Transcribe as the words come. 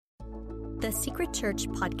The Secret Church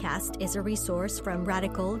podcast is a resource from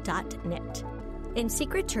radical.net. In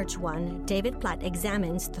Secret Church 1, David Platt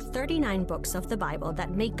examines the 39 books of the Bible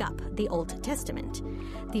that make up the Old Testament.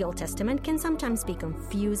 The Old Testament can sometimes be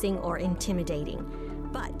confusing or intimidating,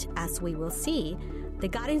 but as we will see, the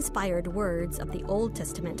God-inspired words of the Old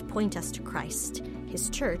Testament point us to Christ, His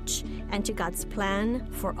church, and to God's plan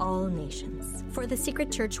for all nations. For the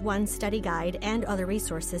Secret Church 1 study guide and other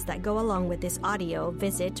resources that go along with this audio,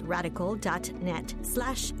 visit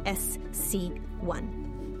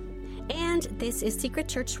radical.net/SC1. And this is Secret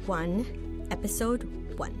Church 1, Episode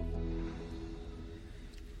 1.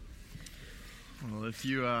 Well, if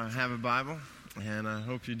you have a Bible, and I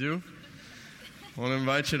hope you do, I want to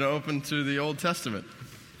invite you to open to the Old Testament.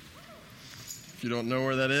 If you don't know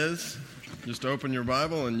where that is, just open your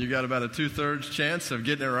Bible and you got about a 2/3 chance of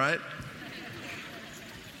getting it right.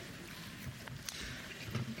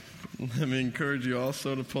 Let me encourage you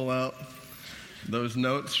also to pull out those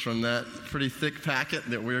notes from that pretty thick packet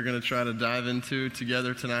that we're going to try to dive into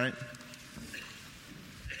together tonight.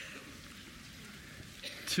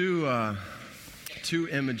 Two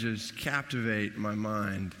images captivate my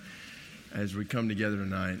mind as we come together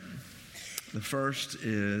tonight. The first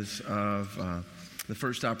is of the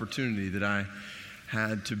first opportunity that I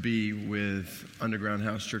had to be with Underground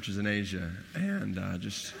House Churches in Asia. And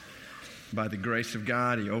just by the grace of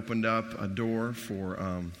God, He opened up a door for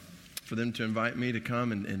them to invite me to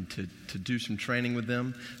come and to do some training with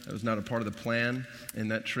them. That was not a part of the plan in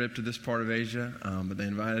that trip to this part of Asia, but they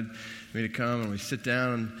invited me to come, and we sit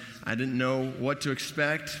down, and I didn't know what to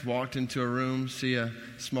expect. Walked into a room, see a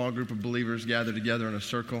small group of believers gathered together in a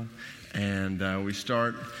circle, and we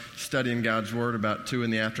start studying God's Word about 2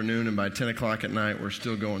 in the afternoon, and by 10 o'clock at night, we're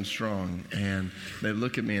still going strong. And they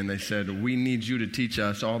look at me and they said, "We need you to teach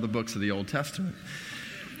us all the books of the Old Testament."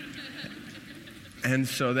 And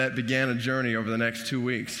so that began a journey over the next 2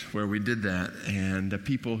 weeks where we did that. And the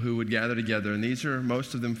people who would gather together, and these are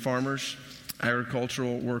most of them farmers,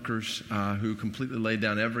 agricultural workers who completely laid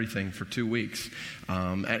down everything for 2 weeks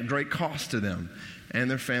at great cost to them and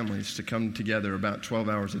their families to come together about 12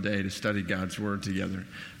 hours a day to study God's Word together.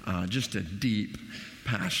 Just a deep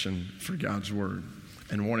passion for God's Word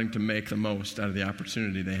and wanting to make the most out of the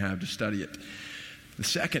opportunity they have to study it. The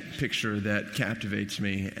second picture that captivates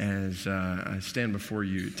me as I stand before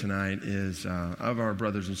you tonight is of our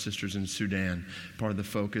brothers and sisters in Sudan, part of the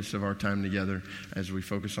focus of our time together as we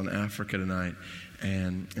focus on Africa tonight,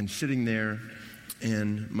 and sitting there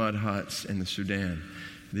in mud huts in the Sudan.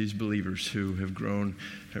 These believers who have grown,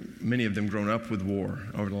 many of them grown up with war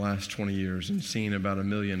over the last 20 years and seen about 1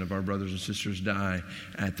 million of our brothers and sisters die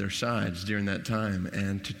at their sides during that time,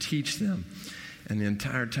 and to teach them, and the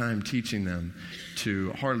entire time teaching them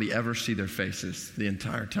to hardly ever see their faces, the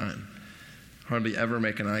entire time. Hardly ever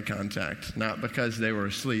make an eye contact, not because they were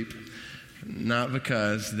asleep, not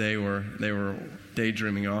because they were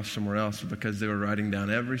daydreaming off somewhere else, but because they were writing down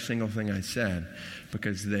every single thing I said,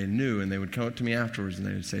 because they knew, and they would come up to me afterwards and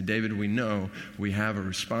they would say, "David, we know we have a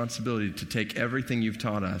responsibility to take everything you've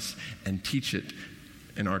taught us and teach it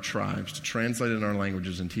in our tribes, to translate it in our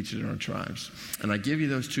languages and teach it in our tribes." And I give you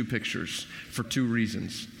those two pictures for 2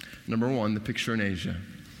 reasons. Number one, the picture in Asia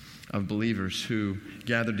of believers who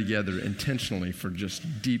gathered together intentionally for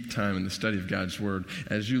just deep time in the study of God's Word.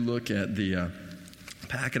 As you look at the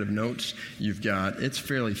packet of notes you've got, it's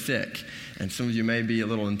fairly thick. And some of you may be a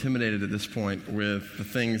little intimidated at this point with the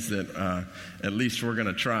things that at least we're going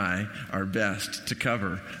to try our best to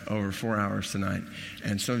cover over 4 hours tonight.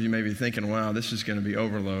 And some of you may be thinking, wow, this is going to be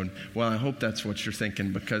overload. Well, I hope that's what you're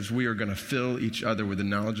thinking, because we are going to fill each other with the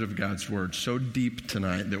knowledge of God's Word so deep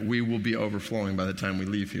tonight that we will be overflowing by the time we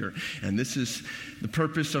leave here. And this is the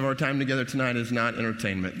purpose of our time together tonight, is not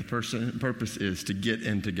entertainment. The purpose is to get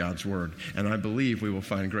into God's Word. And I believe we will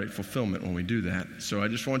find great fulfillment when we do that. So I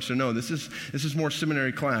just want you to know this is more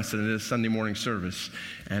seminary class than it is Sunday morning service.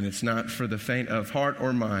 And it's not for the faint of heart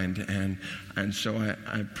or mind. And so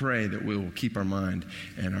I pray that we will keep our mind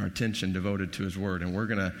and our attention devoted to His Word. And we're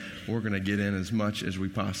gonna get in as much as we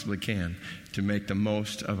possibly can to make the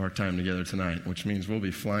most of our time together tonight, which means we'll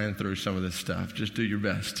be flying through some of this stuff. Just do your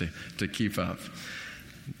best to keep up.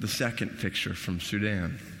 The second picture from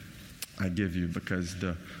Sudan I give you, because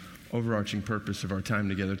the overarching purpose of our time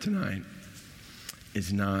together tonight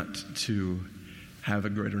is not to have a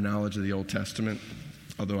greater knowledge of the Old Testament,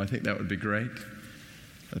 although I think that would be great.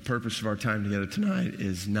 The purpose of our time together tonight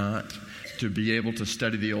is not to be able to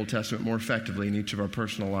study the Old Testament more effectively in each of our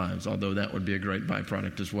personal lives, although that would be a great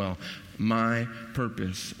byproduct as well. My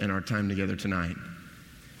purpose in our time together tonight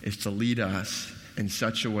is to lead us in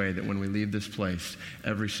such a way that when we leave this place,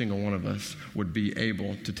 every single one of us would be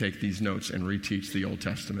able to take these notes and reteach the Old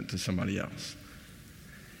Testament to somebody else.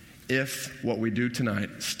 If what we do tonight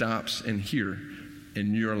stops in here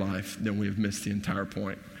in your life, then we have missed the entire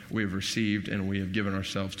point. We have received and we have given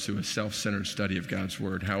ourselves to a self-centered study of God's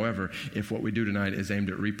Word. However, if what we do tonight is aimed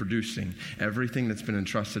at reproducing everything that's been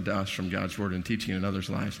entrusted to us from God's Word and teaching in others'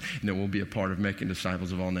 lives, then we'll be a part of making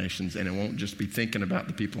disciples of all nations. And it won't just be thinking about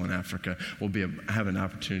the people in Africa. We'll have an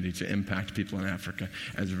opportunity to impact people in Africa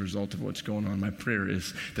as a result of what's going on. My prayer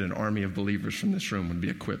is that an army of believers from this room would be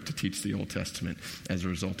equipped to teach the Old Testament as a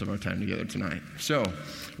result of our time together tonight. So,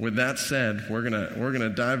 with that said, we're gonna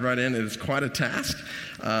dive right in. It is quite a task.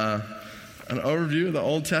 An overview of the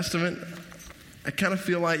Old Testament. I kind of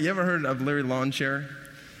feel like, you ever heard of Larry Lawnchair?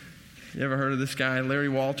 You ever heard of this guy, Larry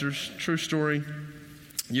Walters? True story.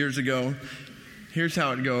 Years ago, here's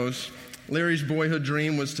how it goes. Larry's boyhood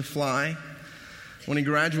dream was to fly. When he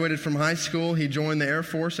graduated from high school, he joined the Air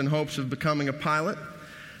Force in hopes of becoming a pilot.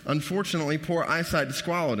 Unfortunately, poor eyesight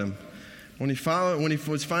swallowed him. When he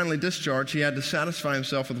was finally discharged, he had to satisfy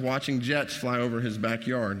himself with watching jets fly over his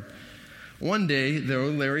backyard. One day, though,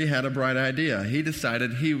 Larry had a bright idea. He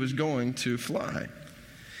decided he was going to fly.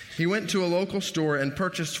 He went to a local store and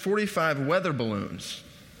purchased 45 weather balloons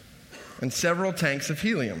and several tanks of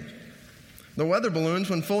helium. The weather balloons,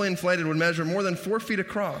 when fully inflated, would measure more than 4 feet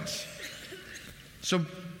across. So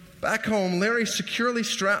back home, Larry securely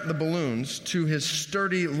strapped the balloons to his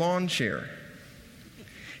sturdy lawn chair.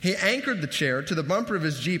 He anchored the chair to the bumper of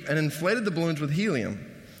his Jeep and inflated the balloons with helium,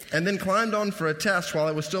 and then climbed on for a test while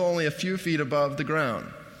it was still only a few feet above the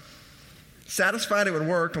ground. Satisfied it would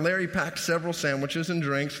work, Larry packed several sandwiches and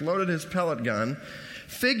drinks, loaded his pellet gun,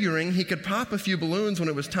 figuring he could pop a few balloons when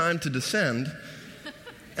it was time to descend,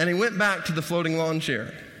 and he went back to the floating lawn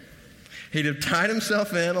chair. He'd have tied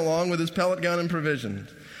himself in along with his pellet gun and provisions.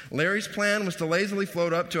 Larry's plan was to lazily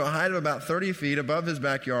float up to a height of about 30 feet above his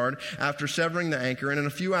backyard after severing the anchor, and in a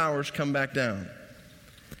few hours come back down.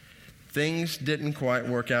 Things didn't quite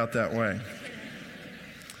work out that way.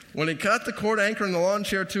 When he cut the cord anchoring the lawn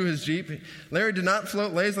chair to his Jeep, Larry did not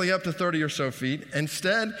float lazily up to 30 or so feet.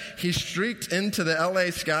 Instead, he streaked into the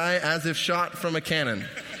LA sky as if shot from a cannon.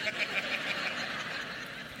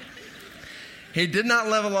 He did not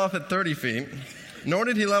level off at 30 feet, nor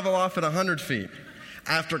did he level off at 100 feet.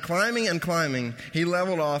 After climbing and climbing, he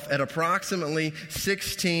leveled off at approximately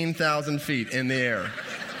 16,000 feet in the air.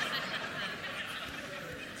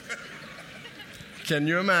 Can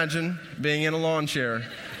you imagine being in a lawn chair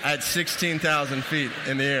at 16,000 feet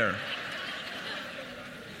in the air?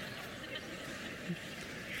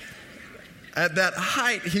 At that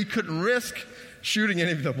height, he couldn't risk shooting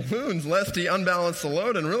any of the balloons lest he unbalance the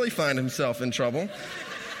load and really find himself in trouble.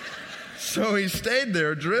 So he stayed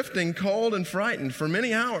there, drifting, cold and frightened for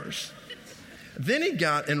many hours. Then he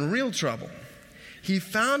got in real trouble. He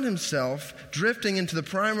found himself drifting into the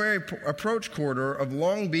primary approach corridor of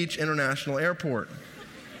Long Beach International Airport.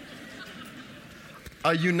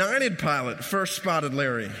 A United pilot first spotted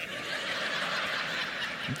Larry.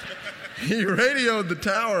 He radioed the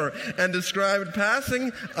tower and described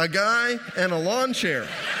passing a guy in a lawn chair.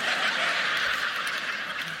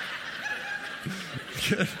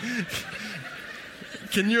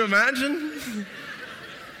 Can you imagine?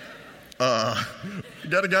 You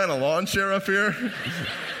got a guy in a lawn chair up here,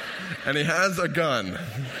 and he has a gun.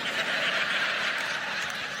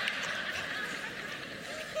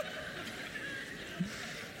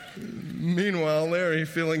 Meanwhile, Larry,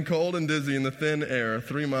 feeling cold and dizzy in the thin air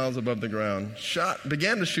 3 miles above the ground,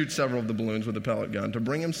 began to shoot several of the balloons with a pellet gun to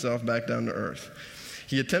bring himself back down to earth.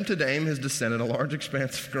 He attempted to aim his descent at a large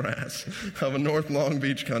expanse of grass of a North Long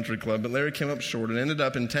Beach country club, but Larry came up short and ended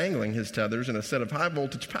up entangling his tethers in a set of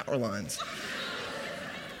high-voltage power lines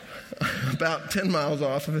about 10 miles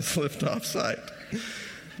off of his liftoff site.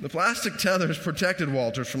 The plastic tethers protected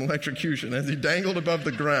Walters from electrocution as he dangled above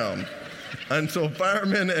the ground until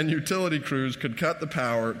firemen and utility crews could cut the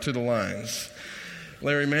power to the lines.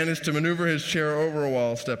 Larry managed to maneuver his chair over a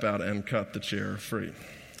wall, step out, and cut the chair free.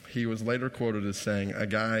 He was later quoted as saying, "A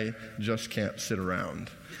guy just can't sit around."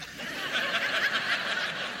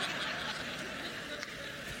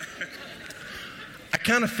 I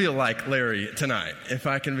kind of feel like Larry tonight, if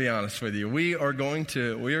I can be honest with you. We are going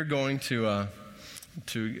to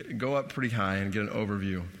go up pretty high and get an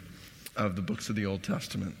overview of the books of the Old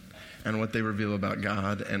Testament and what they reveal about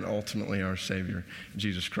God and ultimately our Savior,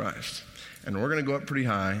 Jesus Christ. And we're going to go up pretty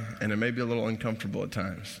high, and it may be a little uncomfortable at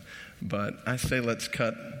times, but I say let's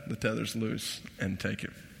cut the tethers loose and take it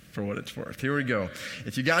for what it's worth. Here we go.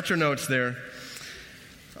 If you got your notes there,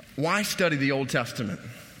 why study the Old Testament?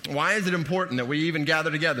 Why is it important that we even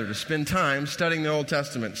gather together to spend time studying the Old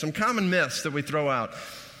Testament? Some common myths that we throw out.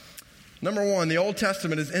 Number one, the Old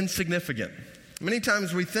Testament is insignificant. Many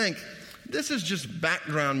times we think this is just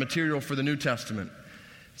background material for the New Testament.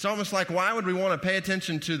 It's almost like, why would we want to pay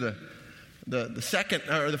attention to the second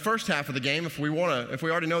or the first half of the game if we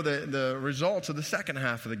already know the results of the second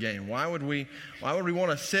half of the game? Why would we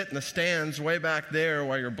want to sit in the stands way back there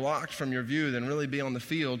while you're blocked from your view than really be on the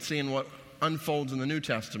field seeing what unfolds in the New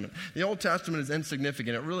Testament? The Old Testament is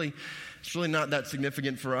insignificant. It's really not that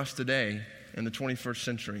significant for us today in the 21st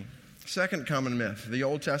century. Second common myth, the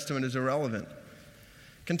Old Testament is irrelevant.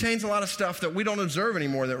 Contains a lot of stuff that we don't observe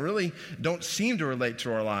anymore that really don't seem to relate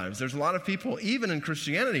to our lives. There's a lot of people, even in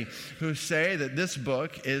Christianity, who say that this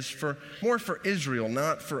book is more for Israel,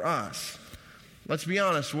 not for us. Let's be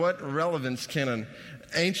honest, what relevance can an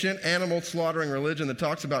ancient animal slaughtering religion that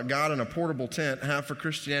talks about God in a portable tent have for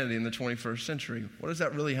Christianity in the 21st century? What does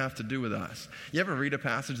that really have to do with us? You ever read a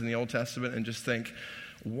passage in the Old Testament and just think,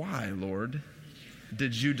 why, Lord,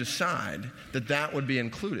 did you decide that would be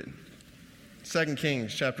included? 2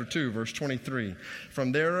 Kings chapter 2, verse 23.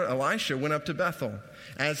 From there, Elisha went up to Bethel.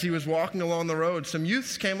 As he was walking along the road, some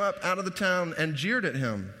youths came up out of the town and jeered at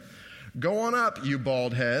him. "Go on up, you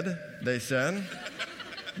bald head," they said.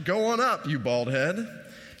 "Go on up, you bald head."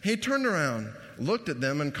 He turned around, looked at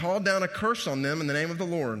them, and called down a curse on them in the name of the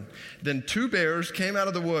Lord. Then 2 bears came out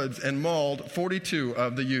of the woods and mauled 42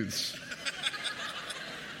 of the youths.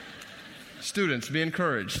 Students, be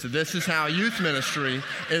encouraged. This is how youth ministry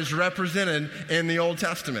is represented in the Old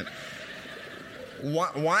Testament.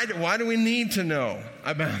 Why do we need to know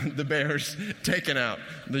about the bears taking out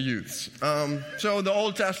the youths? So the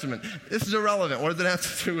Old Testament, this is irrelevant. What does it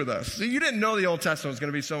have to do with us? So you didn't know the Old Testament was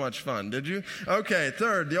going to be so much fun, did you? Okay,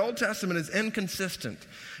 third, the Old Testament is inconsistent.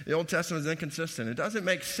 The Old Testament is inconsistent. It doesn't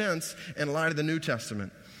make sense in light of the New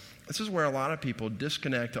Testament. This is where a lot of people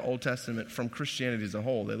disconnect the Old Testament from Christianity as a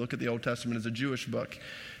whole. They look at the Old Testament as a Jewish book,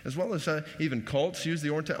 as well as even cults use the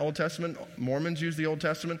Old Testament. Mormons use the Old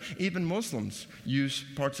Testament. Even Muslims use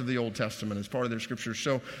parts of the Old Testament as part of their scriptures.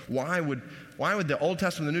 So why would the Old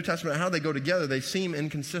Testament and the New Testament, how do they go together? They seem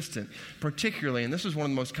inconsistent, particularly, and this is one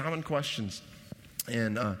of the most common questions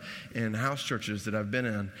in house churches that I've been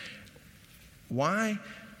in.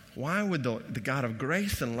 Why would the God of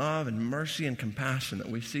grace and love and mercy and compassion that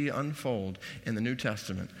we see unfold in the New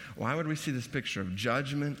Testament, why would we see this picture of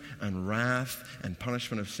judgment and wrath and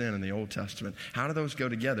punishment of sin in the Old Testament? How do those go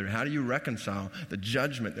together? How do you reconcile the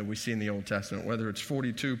judgment that we see in the Old Testament, whether it's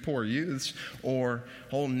 42 poor youths or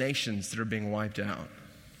whole nations that are being wiped out?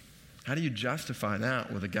 How do you justify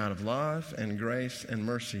that with a God of love and grace and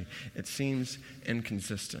mercy? It seems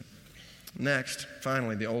inconsistent. Next,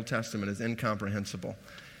 finally, the Old Testament is incomprehensible.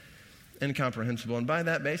 Incomprehensible. And by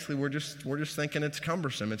that, basically, we're just thinking it's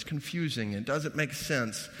cumbersome, it's confusing, it doesn't make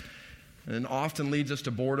sense, and often leads us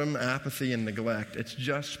to boredom, apathy, and neglect. It's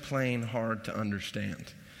just plain hard to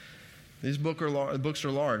understand. These books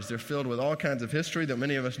are large. They're filled with all kinds of history that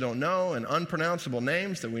many of us don't know and unpronounceable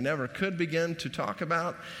names that we never could begin to talk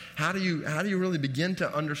about. How do you really begin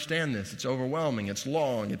to understand this? It's overwhelming, it's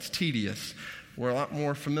long, it's tedious. We're a lot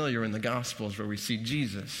more familiar in the Gospels where we see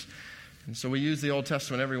Jesus. And so we use the Old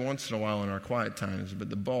Testament every once in a while in our quiet times,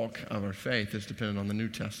 but the bulk of our faith is dependent on the New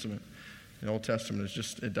Testament. The Old Testament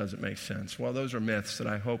it doesn't make sense. Well, those are myths that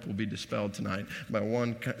I hope will be dispelled tonight by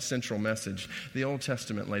one central message. The Old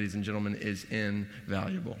Testament, ladies and gentlemen, is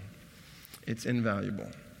invaluable. It's invaluable.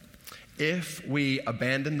 If we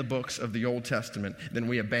abandon the books of the Old Testament, then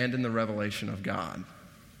we abandon the revelation of God.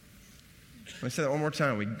 Let me say that one more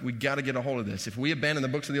time. We got to get a hold of this. If we abandon the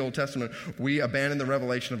books of the Old Testament, we abandon the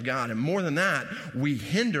revelation of God. And more than that, we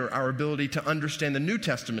hinder our ability to understand the New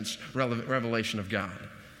Testament's revelation of God.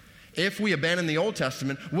 If we abandon the Old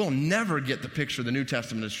Testament, we'll never get the picture the New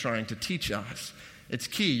Testament is trying to teach us. It's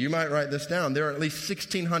key. You might write this down. There are at least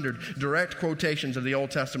 1,600 direct quotations of the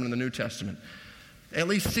Old Testament and the New Testament. At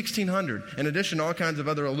least 1,600. In addition to all kinds of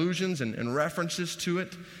other allusions and references to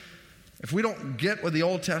it. If we don't get what the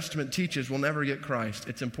Old Testament teaches, we'll never get Christ.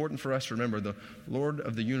 It's important for us to remember the Lord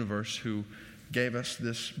of the universe who gave us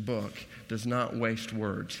this book does not waste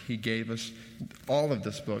words. He gave us all of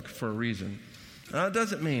this book for a reason. Now, it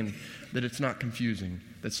doesn't mean that it's not confusing,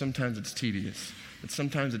 that sometimes it's tedious, that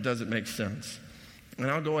sometimes it doesn't make sense. And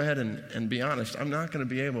I'll go ahead and be honest, I'm not going to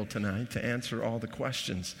be able tonight to answer all the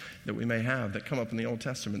questions that we may have that come up in the Old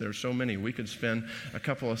Testament. There are so many. We could spend a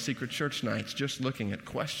couple of secret church nights just looking at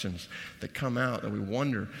questions that come out that we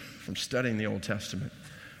wonder from studying the Old Testament.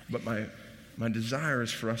 But My desire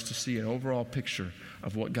is for us to see an overall picture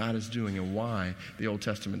of what God is doing and why the Old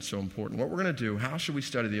Testament is so important. What we're going to do, how should we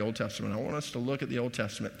study the Old Testament? I want us to look at the Old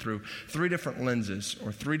Testament through 3 different lenses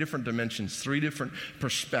or 3 different dimensions, 3 different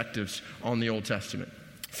perspectives on the Old Testament.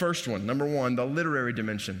 First one, number 1, the literary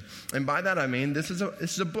dimension. And by that I mean this is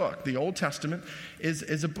a book. The Old Testament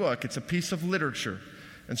is a book. It's a piece of literature.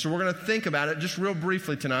 And so we're going to think about it just real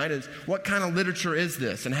briefly tonight is what kind of literature is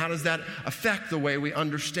this and how does that affect the way we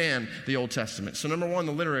understand the Old Testament? So number 1,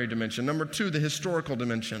 the literary dimension. Number 2, the historical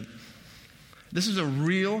dimension. This is a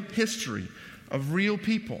real history of real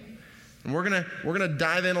people. And we're going to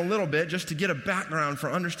dive in a little bit just to get a background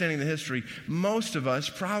for understanding the history. Most of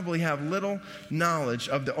us probably have little knowledge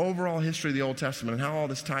of the overall history of the Old Testament and how all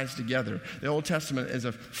this ties together. The Old Testament is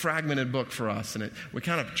a fragmented book for us, and we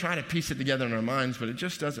kind of try to piece it together in our minds, but it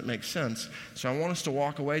just doesn't make sense. So I want us to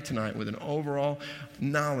walk away tonight with an overall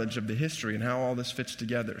knowledge of the history and how all this fits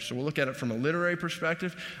together. So we'll look at it from a literary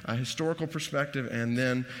perspective, a historical perspective, and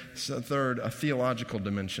then third, a theological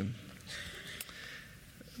dimension.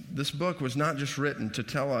 This book was not just written to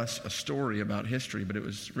tell us a story about history, but it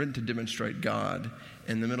was written to demonstrate God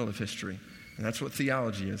in the middle of history. And that's what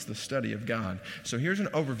theology is, the study of God. So here's an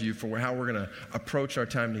overview for how we're going to approach our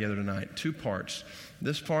time together tonight. 2 parts.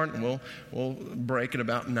 This part, we'll break at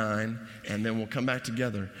about 9, and then we'll come back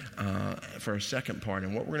together for a second part.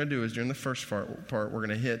 And what we're going to do is during the first part we're going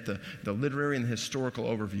to hit the literary and the historical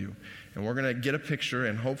overview. And we're going to get a picture,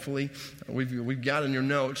 and hopefully we've got in your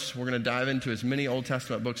notes, we're going to dive into as many Old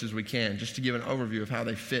Testament books as we can just to give an overview of how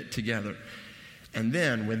they fit together. And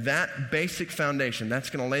then with that basic foundation, that's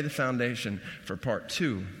going to lay the foundation for part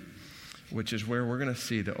 2, which is where we're going to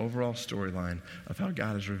see the overall storyline of how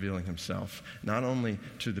God is revealing himself, not only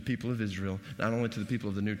to the people of Israel, not only to the people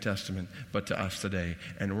of the New Testament, but to us today.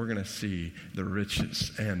 And we're going to see the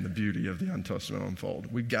riches and the beauty of the Old Testament unfold.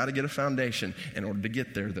 We've got to get a foundation in order to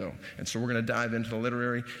get there, though. And so we're going to dive into the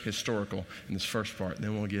literary, historical in this first part, and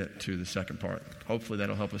then we'll get to the second part. Hopefully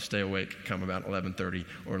that'll help us stay awake come about 11:30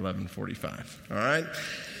 or 11:45. All right?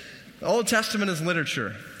 The Old Testament is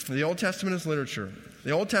literature. The Old Testament is literature. The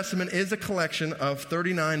Old Testament is a collection of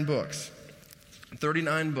 39 books.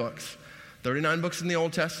 39 books. 39 books in the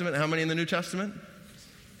Old Testament. How many in the New Testament?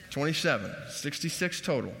 27. 66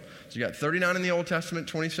 total. So you got 39 in the Old Testament,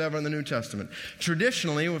 27 in the New Testament.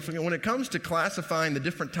 Traditionally, when it comes to classifying the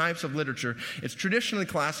different types of literature, it's traditionally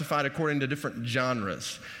classified according to different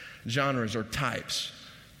genres or types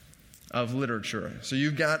of literature. So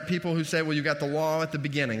you've got people who say, well, you've got the law at the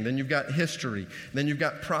beginning, then you've got history, then you've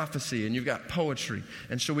got prophecy, and you've got poetry.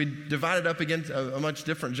 And so we divide it up against a much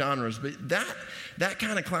different genres. But that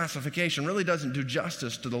kind of classification really doesn't do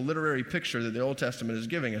justice to the literary picture that the Old Testament is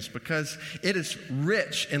giving us, because it is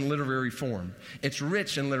rich in literary form. It's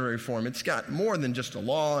rich in literary form. It's got more than just a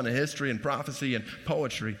law and a history and prophecy and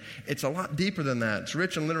poetry. It's a lot deeper than that. It's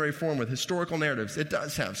rich in literary form with historical narratives. It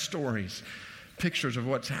does have stories, pictures of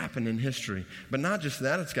what's happened in history. But not just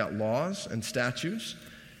that, it's got laws and statutes.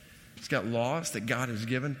 It's got laws that God has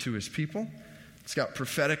given to his people. It's got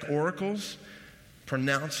prophetic oracles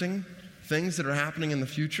pronouncing things that are happening in the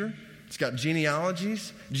future. It's got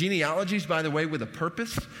genealogies. Genealogies, by the way, with a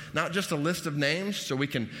purpose, not just a list of names so we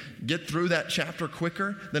can get through that chapter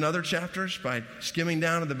quicker than other chapters by skimming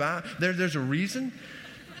down to the bottom. There's a reason.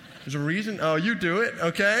 There's a reason. Oh, you do it,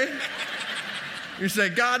 okay? You say,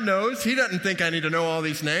 God knows. He doesn't think I need to know all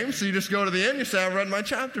these names. So you just go to the end. You say, I read my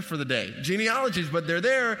chapter for the day. Genealogies, but they're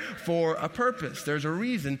there for a purpose. There's a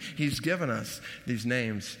reason he's given us these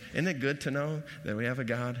names. Isn't it good to know that we have a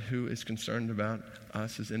God who is concerned about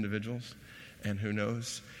us as individuals and who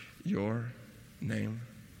knows your name?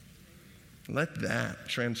 Let that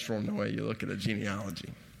transform the way you look at a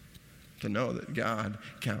genealogy, to know that God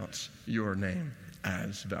counts your name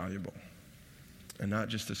as valuable. And not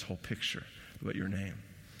just this whole picture, but your name.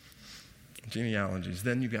 Genealogies.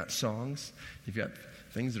 Then you've got songs. You've got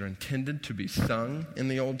things that are intended to be sung in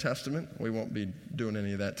the Old Testament. We won't be doing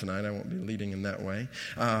any of that tonight. I won't be leading in that way.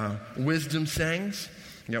 Wisdom sayings.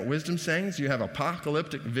 You got wisdom sayings. You have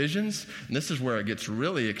apocalyptic visions. And this is where it gets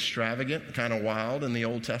really extravagant, kind of wild in the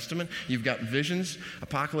Old Testament. You've got visions,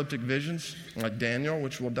 apocalyptic visions, like Daniel,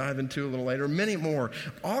 which we'll dive into a little later. Many more.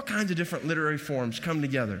 All kinds of different literary forms come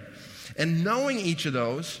together. And knowing each of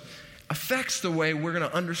those affects the way we're going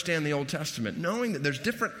to understand the Old Testament, knowing that there's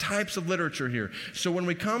different types of literature here. So when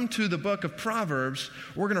we come to the book of Proverbs,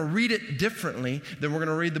 we're going to read it differently than we're going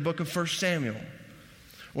to read the book of 1 Samuel.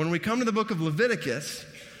 When we come to the book of Leviticus,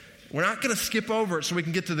 we're not going to skip over it so we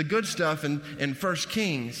can get to the good stuff in 1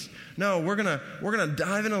 Kings. No, we're going to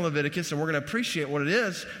dive into Leviticus, and we're going to appreciate what it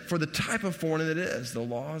is for the type of form that it is, the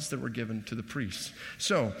laws that were given to the priests.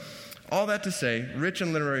 So all that to say, rich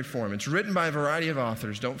in literary form. It's written by a variety of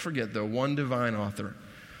authors. Don't forget, though, one divine author.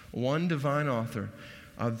 One divine author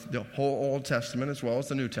of the whole Old Testament as well as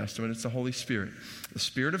the New Testament. It's the Holy Spirit. The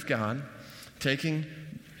Spirit of God taking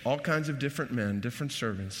all kinds of different men, different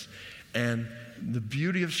servants, and the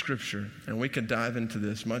beauty of Scripture, and we could dive into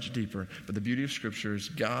this much deeper, but the beauty of Scripture is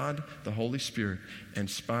God, the Holy Spirit,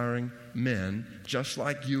 inspiring men just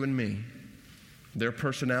like you and me, their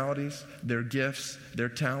personalities, their gifts, their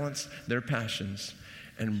talents, their passions,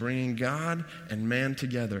 and bringing God and man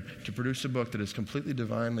together to produce a book that is completely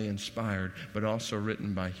divinely inspired, but also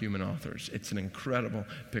written by human authors. It's an incredible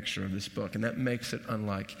picture of this book, and that makes it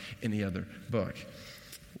unlike any other book.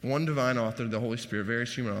 One divine author, the Holy Spirit,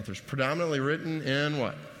 various human authors, predominantly written in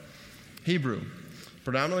what? Hebrew.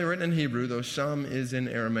 Predominantly written in Hebrew, though some is in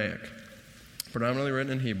Aramaic. Predominantly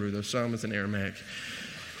written in Hebrew, though some is in Aramaic.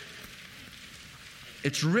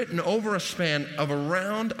 It's written over a span of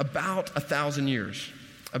around about 1,000 years.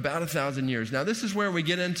 About 1,000 years. Now, this is where we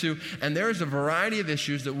get into, and there's a variety of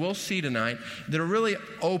issues that we'll see tonight that are really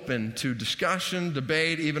open to discussion,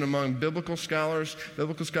 debate, even among biblical scholars.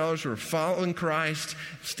 Biblical scholars who are following Christ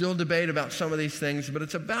still debate about some of these things, but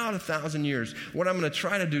it's about 1,000 years. What I'm going to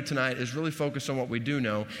try to do tonight is really focus on what we do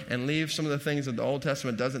know and leave some of the things that the Old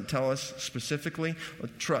Testament doesn't tell us specifically.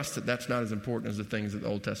 But trust that that's not as important as the things that the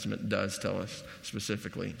Old Testament does tell us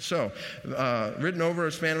specifically. So, written over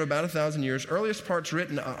a span of about 1,000 years. Earliest parts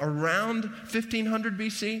written around 1500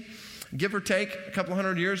 BC, give or take a couple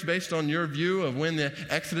hundred years based on your view of when the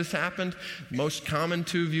Exodus happened. Most common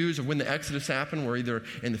two views of when the Exodus happened were either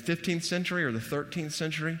in the 15th century or the 13th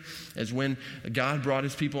century, as when God brought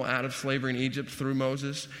his people out of slavery in Egypt through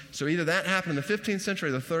Moses. So either that happened in the 15th century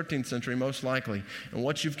or the 13th century, most likely. And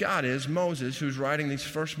what you've got is Moses, who's writing these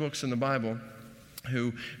first books in the Bible,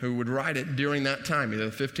 who would write it during that time, either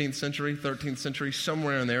the 15th century, 13th century,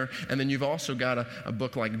 somewhere in there. And then you've also got a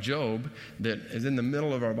book like Job that is in the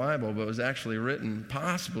middle of our Bible, but was actually written,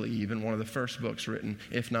 possibly even one of the first books written,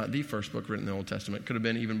 if not the first book written in the Old Testament. Could have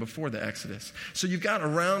been even before the Exodus. So you've got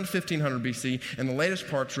around 1500 BC, and the latest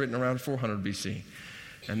part's written around 400 BC.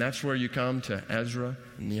 And that's where you come to Ezra,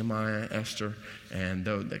 Nehemiah, Esther, and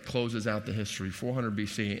that closes out the history, 400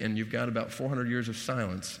 BC. And you've got about 400 years of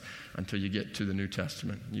silence until you get to the New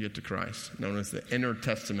Testament. You get to Christ, known as the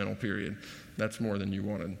intertestamental period. That's more than you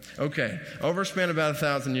wanted. Okay, over a span of about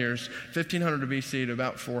 1,000 years, 1500 BC to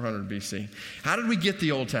about 400 BC. How did we get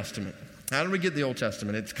the Old Testament? How did we get the Old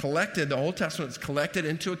Testament? It's collected, the Old Testament is collected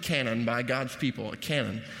into a canon by God's people, a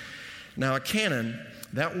canon. Now, a canon,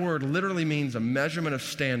 that word literally means a measurement of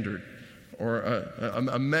standard or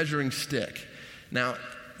a measuring stick. Now,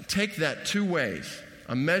 take that two ways.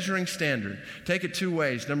 A measuring standard. Take it two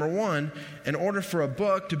ways. Number one, in order for a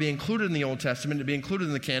book to be included in the Old Testament, to be included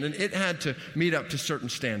in the canon, it had to meet up to certain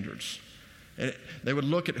standards. They would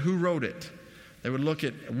look at who wrote it. They would look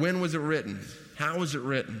at when was it written, how was it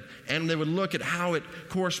written, and they would look at how it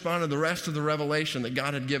corresponded to the rest of the revelation that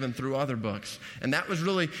God had given through other books. And that was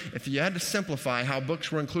really, if you had to simplify how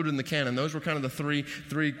books were included in the canon, those were kind of the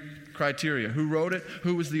three criteria. Who wrote it,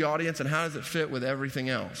 who was the audience, and how does it fit with everything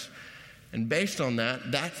else? And based on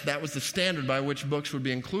that was the standard by which books would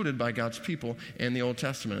be included by God's people in the Old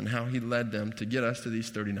Testament and how he led them to get us to these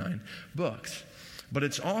 39 books. But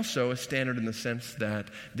it's also a standard in the sense that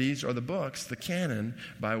these are the books, the canon,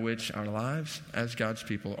 by which our lives as God's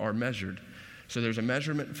people are measured. So there's a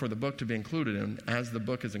measurement for the book to be included in. As the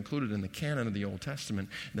book is included in the canon of the Old Testament,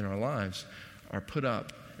 then our lives are put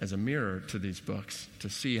up as a mirror to these books to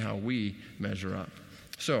see how we measure up.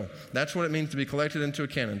 So that's what it means to be collected into a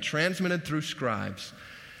canon, transmitted through scribes.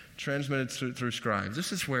 Transmitted through scribes.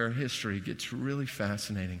 This is where history gets really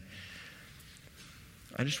fascinating.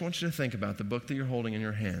 I just want you to think about the book that you're holding in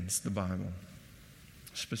your hands, the Bible,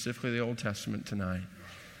 specifically the Old Testament tonight,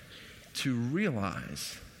 to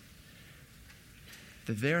realize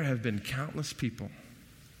that there have been countless people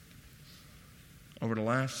over the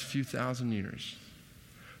last few thousand years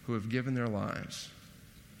who have given their lives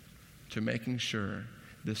to making sure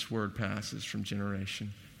this word passes from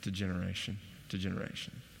generation to generation to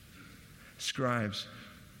generation. Scribes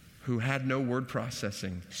who had no word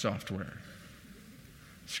processing software.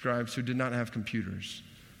 Scribes who did not have computers,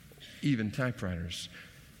 even typewriters,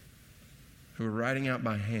 who were writing out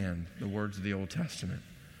by hand the words of the Old Testament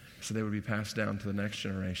so they would be passed down to the next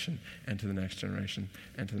generation and to the next generation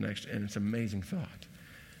and to the next. And it's an amazing thought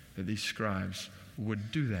that these scribes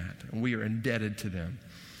would do that, and we are indebted to them.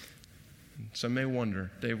 Some may wonder,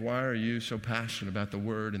 Dave, why are you so passionate about the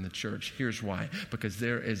word in the church? Here's why. Because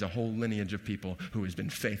there is a whole lineage of people who has been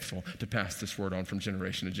faithful to pass this word on from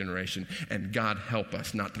generation to generation. And God help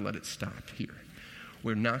us not to let it stop here.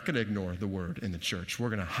 we're not going to ignore the word in the church. We're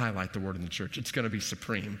going to highlight the word in the church. It's going to be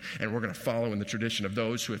supreme, and we're going to follow in the tradition of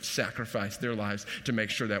those who have sacrificed their lives to make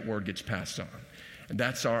sure that word gets passed on. And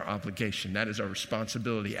that's our obligation. That is our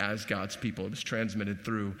responsibility as God's people. It was transmitted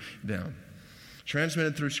through them.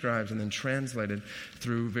 Transmitted through scribes and then translated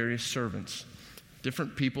through various servants.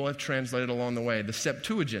 Different people have translated along the way. The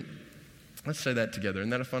Septuagint. Let's say that together.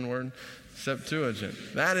 Isn't that a fun word? Septuagint.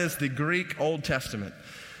 That is the Greek Old Testament.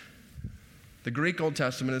 The Greek Old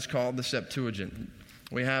Testament is called the Septuagint.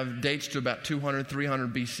 We have dates to about 200,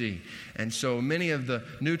 300 BC. And so many of the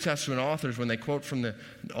New Testament authors, when they quote from the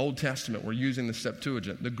Old Testament, were using the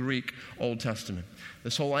Septuagint, the Greek Old Testament.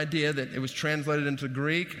 This whole idea that it was translated into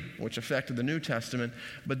Greek, which affected the New Testament,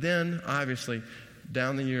 but then, obviously,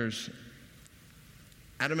 down the years,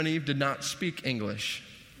 Adam and Eve did not speak English.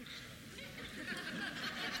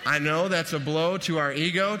 I know that's a blow to our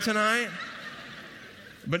ego tonight,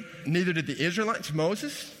 but neither did the Israelites.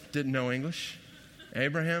 Moses didn't know English.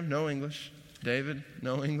 Abraham, no English. David,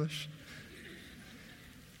 no English.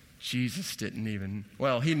 Jesus didn't even,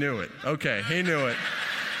 well, he knew it. Okay, he knew it.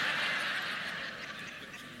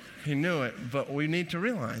 He knew it, but we need to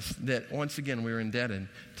realize that, once again, we are indebted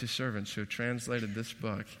to servants who have translated this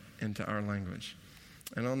book into our language.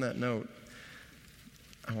 And on that note,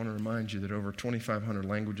 I want to remind you that over 2,500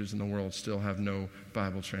 languages in the world still have no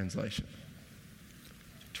Bible translation.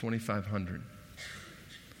 2,500.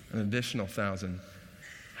 An additional 1,000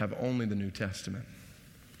 have only the New Testament.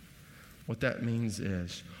 What that means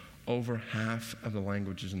is over half of the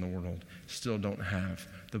languages in the world still don't have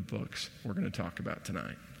the books we're going to talk about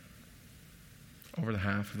tonight. Over the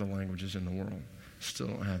half of the languages in the world still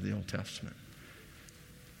don't have the Old Testament.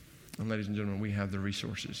 And ladies and gentlemen, we have the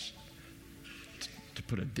resources to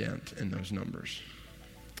put a dent in those numbers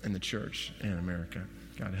in the church and America.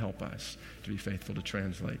 God, help us to be faithful to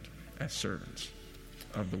translate as servants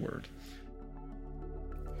of the word.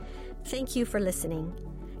 Thank you for listening.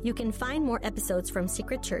 You can find more episodes from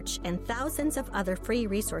Secret Church and thousands of other free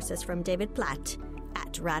resources from David Platt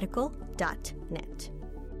at radical.net.